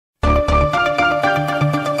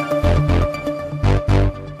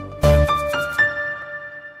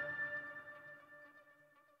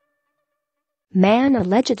Man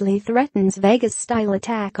allegedly threatens Vegas-style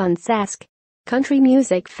attack on Sask country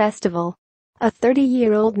music festival. A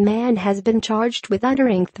 30-year-old man has been charged with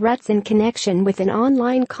uttering threats in connection with an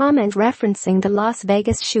online comment referencing the Las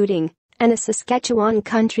Vegas shooting and a Saskatchewan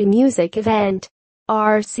country music event.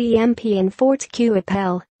 RCMP in Fort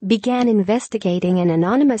Qu'Appelle began investigating an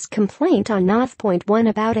anonymous complaint on 9.1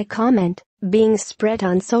 about a comment being spread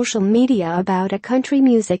on social media about a country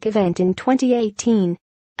music event in 2018.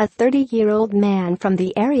 A 30-year-old man from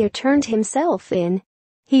the area turned himself in.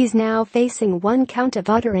 He's now facing 1 count of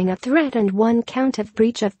uttering a threat and 1 count of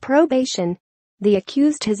breach of probation. The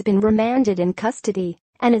accused has been remanded in custody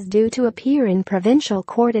and is due to appear in provincial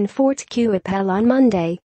court in Fort Qu'Appelle on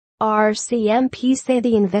Monday. RCMP say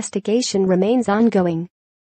the investigation remains ongoing.